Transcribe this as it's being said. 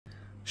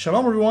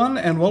Shalom everyone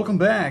and welcome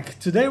back.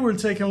 Today we're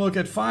taking a look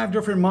at 5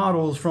 different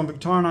models from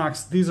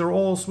Victorinox. These are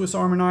all Swiss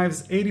Army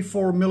knives,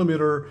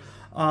 84mm,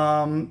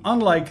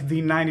 unlike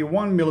the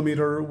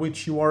 91mm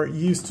which you are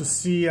used to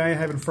see. I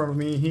have in front of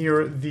me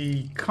here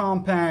the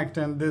compact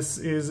and this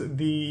is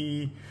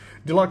the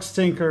deluxe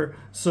tinker.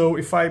 So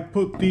if I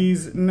put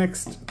these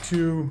next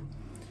to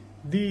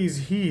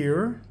these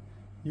here,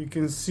 you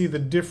can see the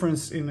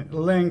difference in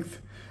length.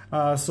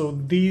 So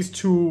these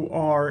two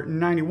are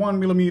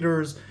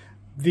 91mm.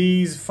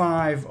 These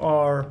 5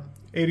 are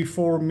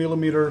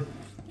 84mm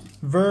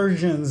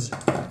versions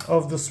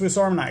of the Swiss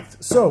Army knife.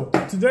 So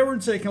today we're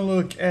taking a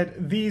look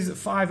at these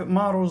 5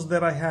 models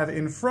that I have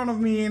in front of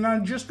me, and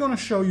I'm just going to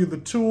show you the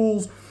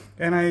tools,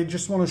 and I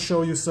just want to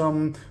show you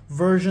some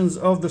versions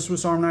of the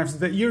Swiss Army knives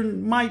that you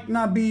might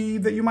not be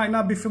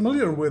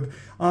familiar with.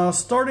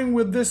 Starting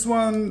with this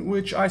one,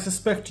 which I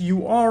suspect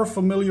you are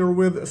familiar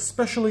with,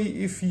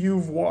 especially if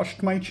you've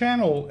watched my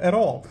channel at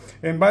all.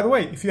 And by the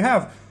way, if you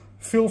have,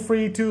 feel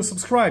free to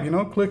subscribe,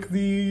 click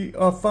the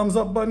thumbs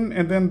up button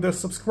and then the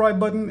subscribe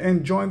button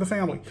and join the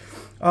family.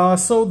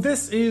 So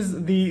this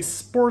is the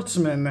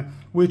Sportsman,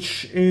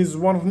 which is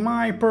one of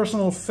my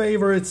personal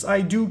favorites.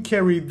 I do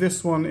carry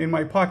this one in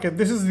my pocket.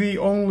 This is the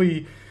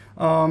only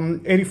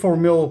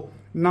 84mm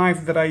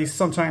knife that I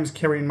sometimes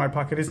carry in my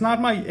pocket. It's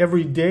not my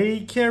everyday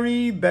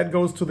carry, that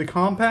goes to the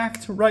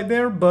compact right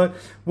there, but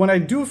when I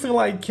do feel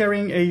like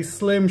carrying a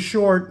slim,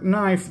 short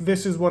knife,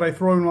 this is what I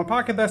throw in my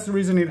pocket. That's the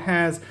reason it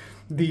has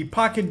the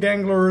pocket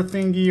dangler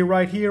thingy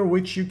right here,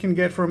 which you can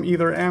get from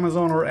either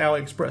Amazon or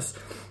AliExpress.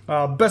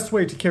 Best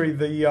way to carry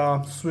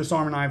the Swiss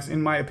Army knives,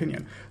 in my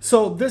opinion.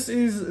 So this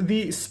is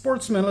the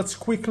Sportsman. Let's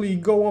quickly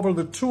go over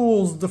the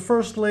tools. The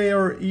first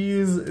layer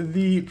is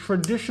the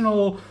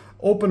traditional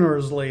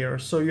openers layer.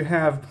 So you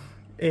have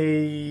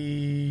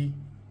a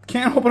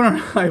can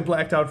opener. I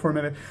blacked out for a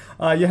minute.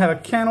 You have a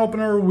can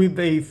opener with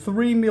a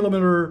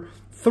 3mm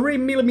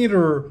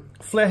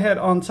flathead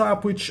on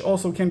top, which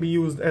also can be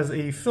used as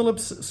a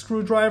Phillips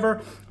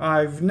screwdriver.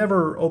 I've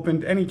never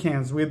opened any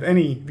cans with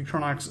any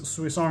Victorinox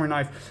Swiss Army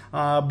knife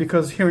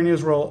because here in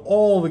Israel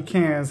all the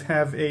cans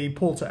have a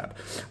pull tab.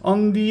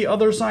 On the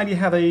other side you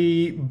have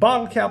a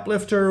bottle cap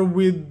lifter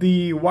with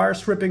the wire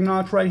stripping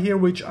notch right here,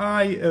 which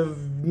I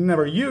have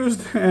never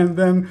used, and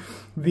then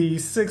the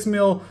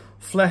 6mm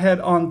flathead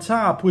on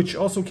top, which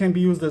also can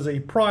be used as a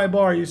pry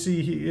bar. You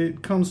see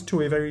it comes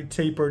to a very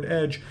tapered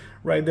edge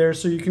right there,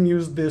 so you can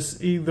use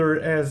this either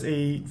as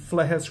a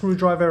flathead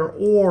screwdriver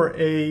or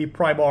a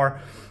pry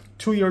bar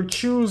to your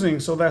choosing.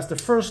 So that's the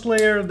first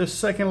layer. The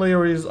second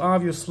layer is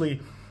obviously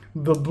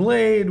the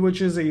blade,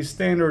 which is a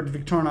standard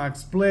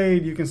Victorinox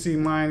blade. You can see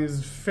mine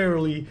is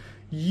fairly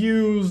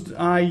used.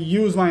 I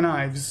use my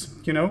knives,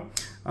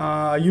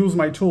 I use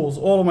my tools,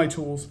 all of my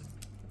tools.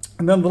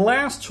 And then the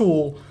last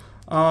tool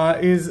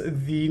is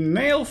the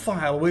nail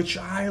file, which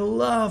I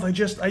love. I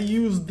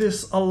use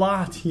this a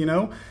lot,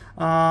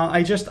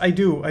 I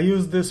do. I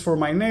use this for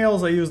my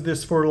nails. I use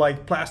this for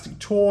like plastic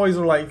toys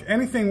or like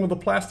anything with a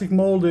plastic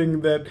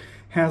molding that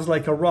has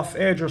like a rough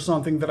edge or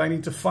something that I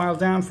need to file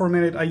down for a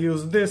minute. I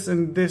use this,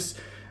 and this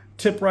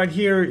tip right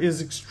here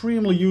is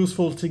extremely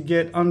useful to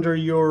get under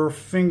your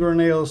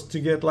fingernails to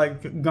get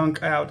like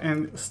gunk out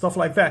and stuff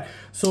like that.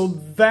 So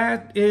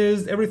that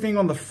is everything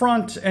on the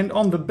front, and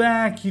on the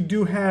back you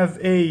do have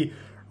a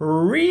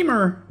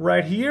reamer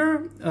right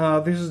here.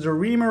 This is the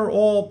reamer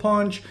all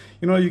punch.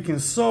 You can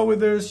sew with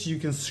this, you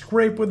can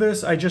scrape with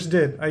this. I just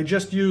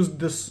used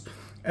this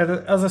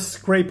as a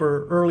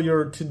scraper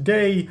earlier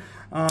today.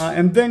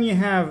 And then you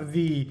have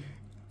the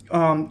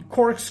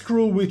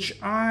corkscrew, which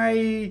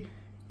I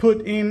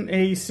put in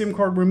a SIM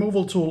card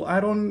removal tool. I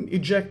don't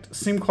eject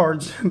SIM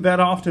cards that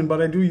often,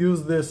 but I do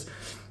use this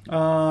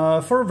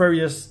for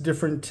various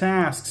different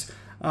tasks.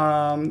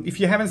 If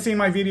you haven't seen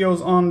my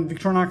videos on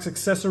Victorinox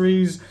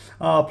accessories,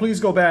 please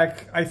go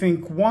back. I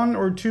think 1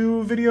 or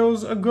 2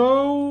 videos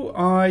ago,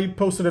 I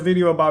posted a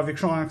video about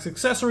Victorinox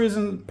accessories,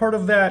 and part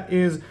of that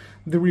is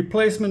the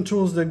replacement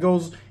tools that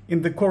goes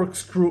in the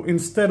corkscrew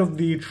instead of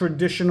the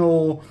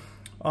traditional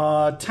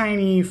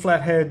tiny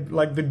flathead,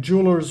 like the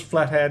jeweler's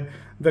flathead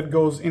that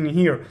goes in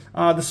here.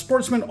 The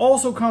Sportsman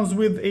also comes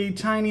with a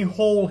tiny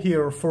hole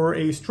here for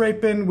a straight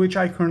pin, which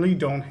I currently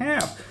don't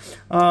have.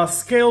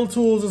 Scale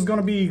tools is going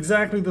to be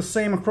exactly the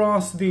same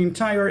across the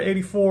entire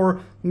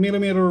 84mm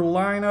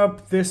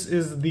lineup. This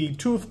is the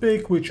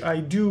toothpick, which I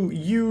do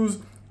use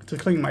to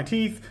clean my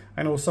teeth.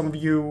 I know some of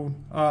you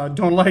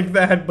don't like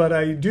that, but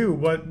I do.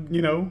 But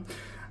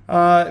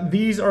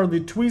these are the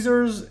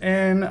tweezers,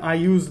 and I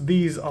use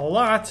these a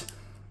lot.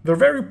 They're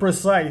very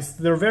precise.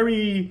 They're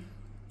very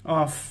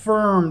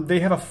firm. They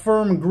have a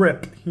firm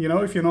grip,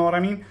 if you know what I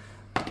mean.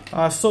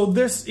 So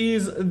this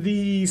is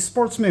the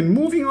Sportsman.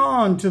 Moving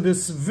on to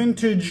this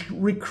vintage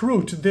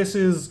Recruit. This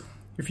is,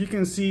 if you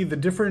can see the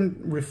different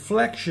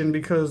reflection,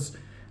 because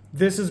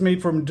this is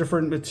made from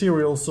different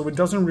materials, so it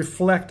doesn't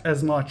reflect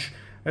as much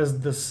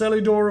as the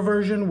Celidor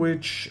version,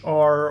 which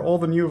are all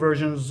the new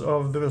versions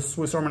of the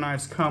Swiss Army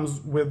knives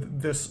comes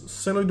with this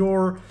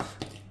Celidor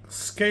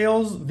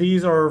scales.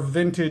 These are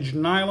vintage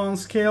nylon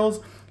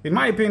scales. in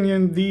my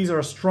opinion, these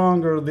are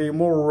stronger, they're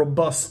more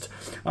robust.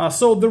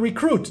 So the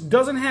Recruit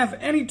doesn't have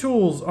any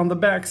tools on the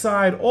back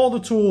side. All the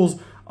tools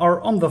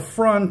are on the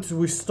front.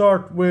 We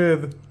start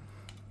with,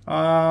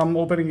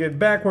 opening it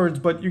backwards,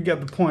 but you get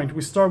the point.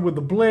 We start with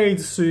the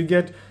blades, so you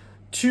get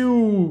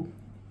 2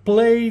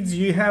 blades.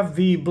 You have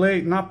the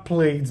blade, not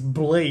blades,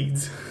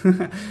 blades.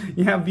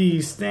 You have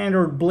the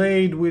standard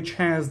blade, which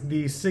has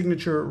the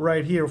signature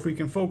right here. If we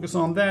can focus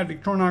on that,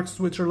 Victorinox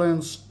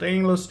Switzerland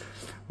stainless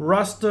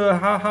rust.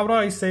 How do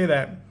I say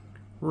that?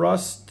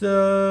 Rustafree.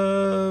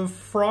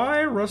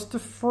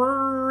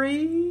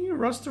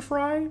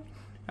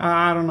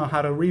 I don't know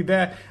how to read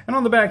that. And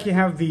on the back, you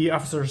have the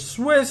Officer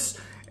Swiss,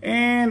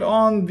 and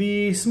on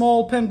the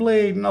small pen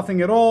blade,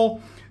 nothing at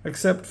all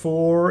except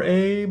for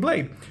a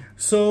blade.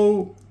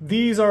 So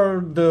these are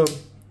the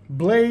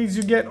blades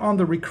you get on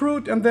the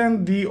Recruit, and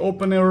then the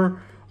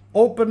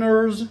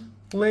openers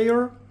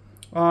layer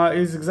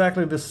is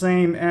exactly the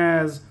same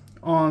as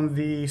on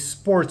the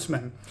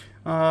Sportsman.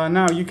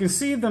 Now you can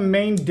see the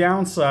main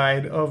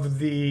downside of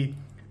the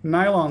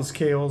nylon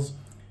scales.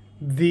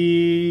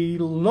 The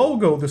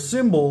logo, the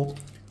symbol,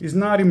 is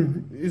not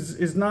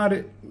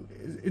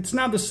it's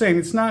not the same.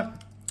 It's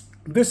not.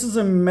 This is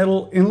a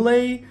metal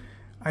inlay.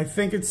 I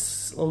think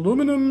it's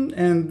aluminum,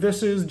 and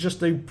this is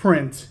just a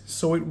print,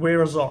 so it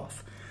wears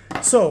off.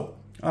 So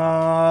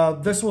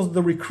this was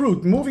the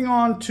Recruit. Moving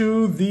on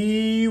to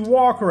the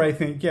Walker, I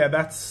think. Yeah,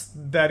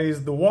 that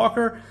is the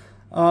Walker.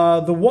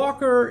 The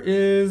Walker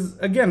is,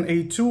 again,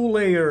 a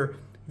 2-layer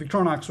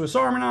Victorinox Swiss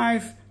Army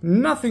knife.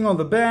 Nothing on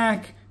the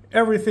back,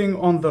 everything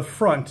on the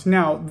front.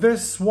 Now,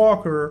 this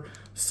Walker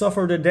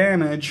suffered a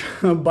damage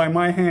by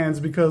my hands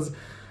because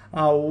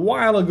a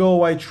while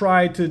ago I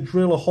tried to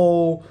drill a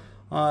hole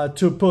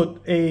to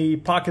put a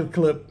pocket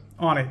clip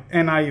on it,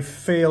 and I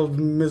failed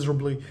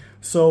miserably.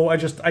 So I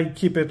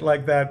keep it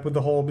like that with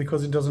the hole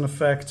because it doesn't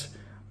affect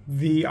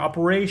the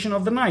operation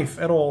of the knife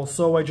at all.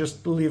 So I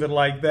just leave it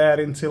like that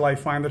until I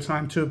find the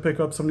time to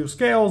pick up some new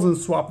scales and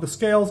swap the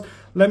scales.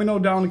 Let me know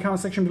down in the comment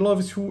section below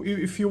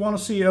if you want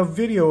to see a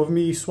video of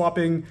me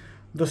swapping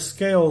the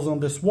scales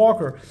on this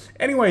Walker.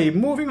 Anyway,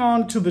 moving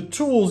on to the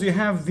tools, you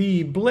have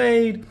the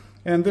blade,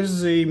 and this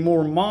is a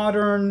more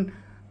modern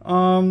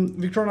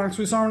Victorinox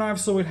Swiss Army knife,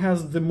 so it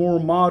has the more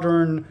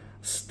modern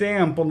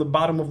stamp on the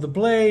bottom of the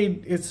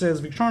blade. It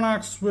says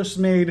Victorinox Swiss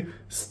made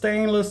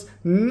stainless,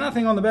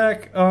 nothing on the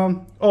back.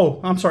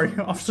 Oh, I'm sorry,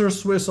 Officer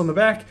Swiss on the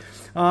back.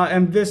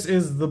 And this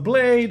is the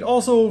blade,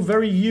 also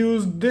very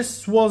used.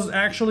 This was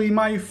actually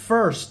my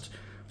first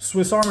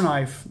Swiss Army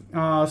knife.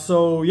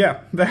 So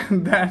yeah,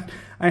 that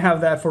I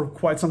have that for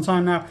quite some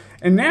time now.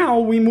 And now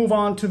we move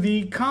on to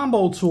the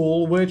combo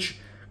tool, which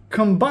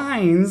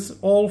combines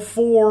all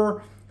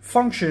 4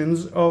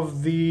 functions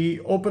of the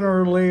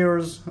opener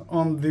layers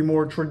on the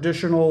more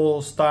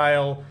traditional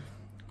style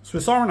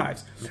Swiss Army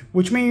knives,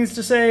 which means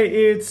to say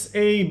it's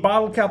a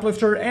bottle cap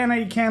lifter and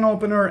a can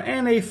opener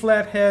and a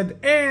flathead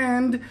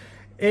and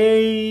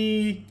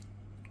a,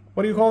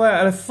 what do you call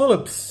that, a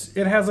Phillips.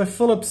 It has a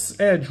Phillips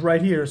edge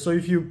right here, so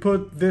if you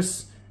put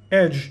this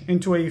edge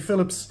into a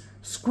Phillips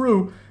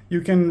screw,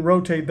 you can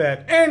rotate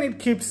that, and it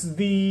keeps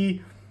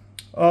the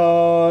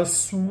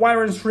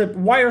wire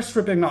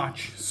stripping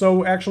notch.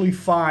 So actually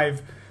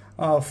 5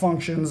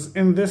 functions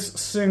in this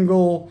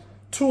single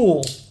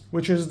tool,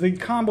 which is the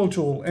combo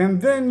tool.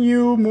 And then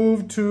you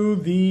move to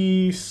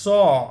the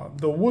saw,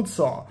 the wood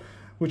saw,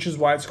 which is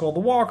why it's called the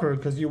Walker,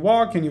 because you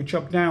walk and you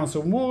chop down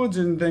some woods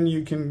and then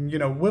you can, you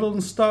know, whittle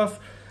and stuff.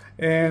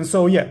 And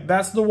so yeah,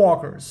 that's the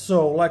Walker.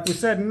 So like we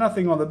said,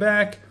 nothing on the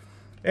back,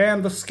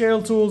 and the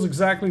scale tool's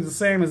exactly the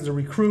same as the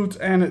Recruit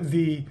and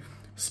the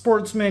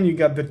Sportsman. You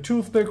got the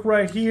toothpick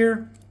right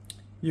here,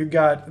 you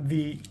got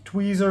the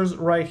tweezers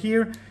right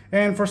here,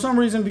 and for some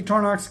reason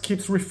Victorinox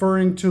keeps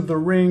referring to the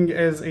ring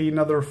as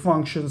another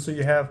function, so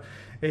you have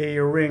a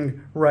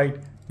ring right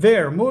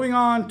there. Moving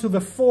on to the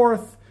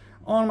 4th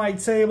on my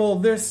table,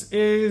 this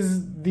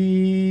is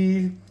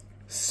the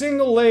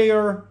single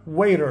layer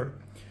Waiter.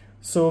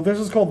 So this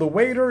is called the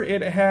Waiter.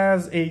 It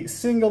has a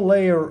single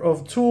layer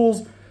of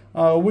tools,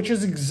 which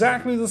is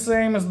exactly the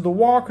same as the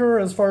Walker.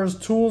 As far as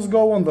tools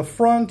go, on the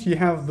front you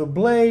have the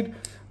blade.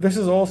 This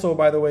is also,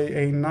 by the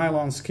way, a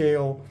nylon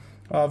scale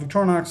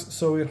Victorinox,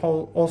 so it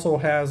also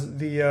has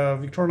the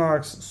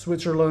Victorinox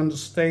Switzerland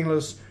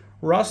stainless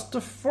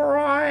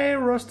Rustafree.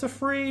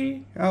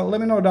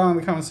 Let me know down in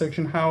the comment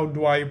section how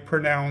do I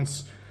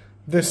pronounce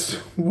this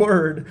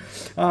word.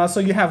 So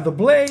you have the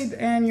blade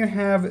and you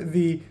have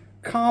the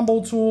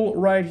combo tool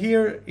right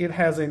here. It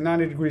has a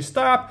 90-degree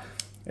stop,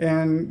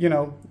 and you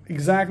know,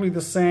 exactly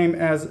the same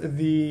as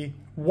the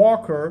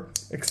Walker,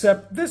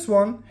 except this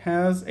one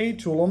has a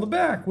tool on the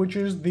back, which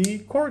is the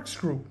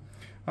corkscrew.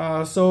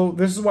 So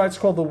this is why it's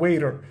called the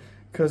Waiter,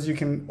 because you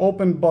can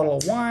open bottle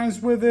of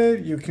wines with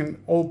it, you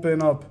can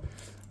open up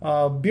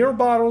beer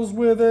bottles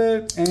with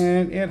it,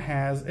 and it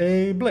has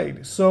a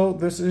blade. So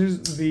this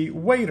is the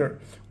Waiter.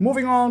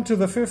 Moving on to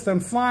the 5th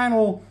and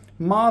final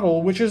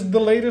model, which is the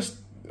latest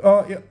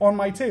on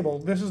my table.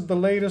 This is the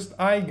latest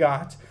I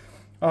got.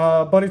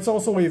 but it's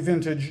also a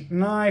vintage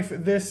knife.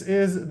 This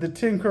is the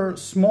Tinker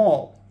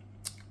Small.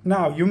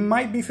 Now, you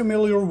might be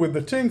familiar with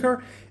the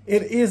Tinker.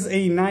 It is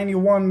a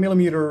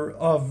 91mm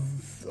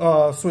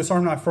of Swiss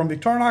Army knife from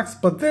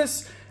Victorinox, but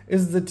this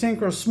is the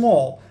Tinker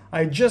Small.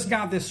 I just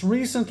got this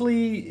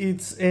recently.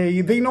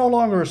 They no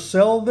longer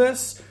sell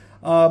this,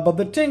 but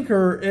the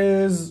Tinker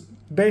is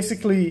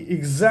basically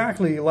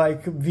exactly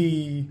like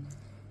the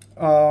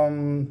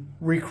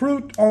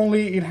Recruit,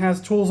 only it has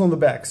tools on the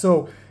back.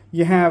 So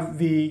you have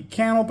the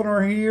can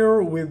opener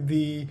here with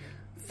the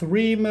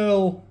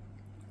 3mm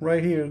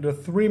right here, the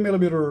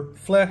 3mm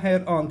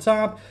flathead on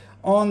top.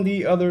 On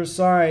the other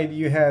side,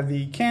 you have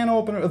the can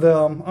opener,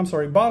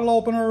 bottle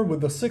opener with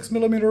the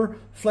 6mm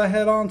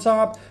flathead on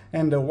top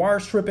and the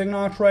wire stripping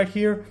notch right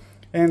here.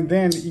 And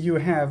then you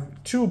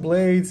have two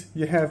blades.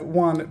 You have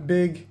one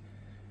big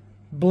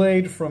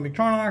blade from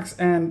Victorinox,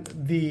 and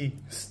the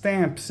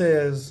stamp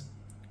says,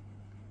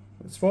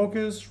 let's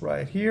focus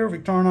right here,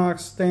 Victorinox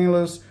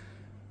stainless,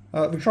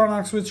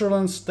 Victorinox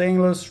Switzerland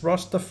stainless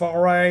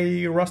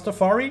Rastafari,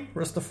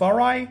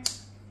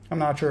 I'm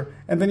not sure.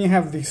 And then you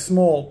have the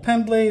small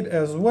pen blade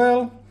as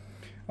well.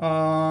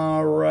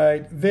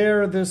 Right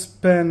there, this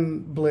pen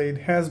blade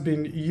has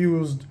been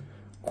used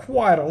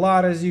quite a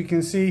lot, as you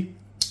can see.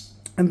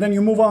 And then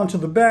you move on to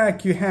the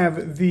back, you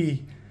have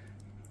the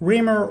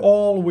reamer,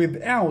 all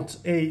without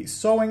a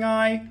sewing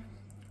eye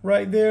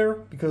right there,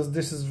 because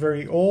this is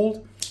very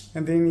old.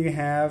 And then you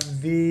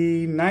have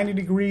the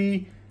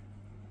 90-degree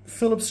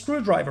Phillips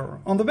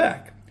screwdriver on the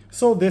back.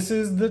 So this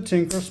is the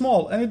Tinker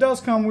Small, and it does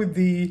come with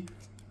the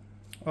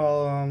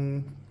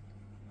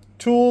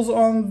tools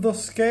on the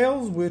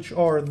scales, which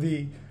are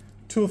the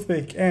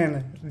toothpick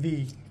and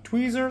the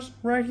tweezers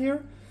right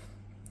here.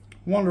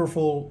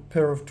 Wonderful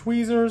pair of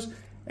tweezers,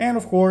 and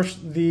of course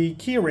the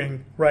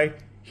keyring right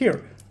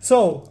here.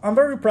 So I'm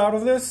very proud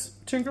of this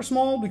Tinker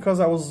Small because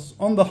I was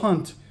on the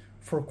hunt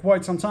for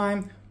quite some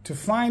time to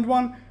find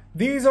one.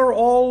 These are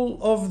all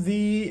of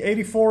the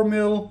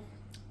 84mm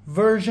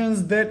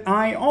versions that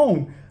I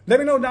own. Let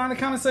me know down in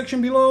the comment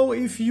section below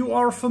if you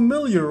are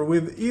familiar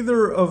with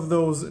either of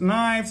those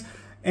knives,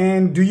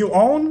 and do you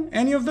own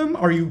any of them?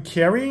 Are you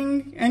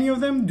carrying any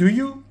of them? Do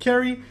you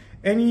carry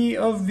any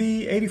of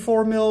the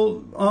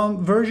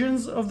 84mm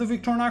versions of the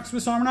Victorinox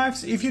Swiss Army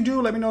knives? If you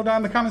do, let me know down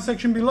in the comment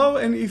section below.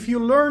 And if you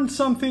learned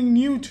something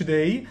new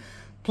today,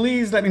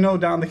 please let me know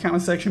down in the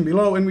comment section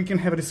below, and we can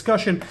have a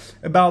discussion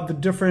about the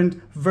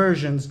different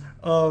versions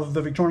of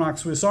the Victorinox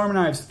Swiss Army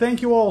knives.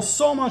 Thank you all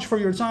so much for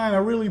your time. I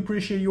really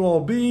appreciate you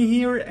all being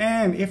here.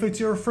 And if it's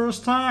your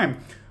first time,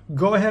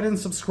 go ahead and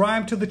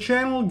subscribe to the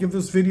channel, give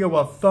this video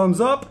a thumbs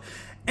up,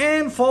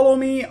 and follow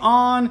me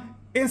on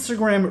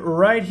Instagram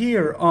right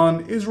here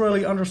on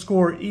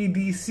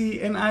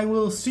Israeli_EDC, and I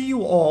will see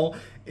you all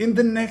in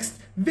the next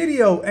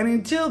video. And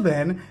until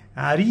then,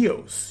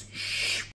 adios.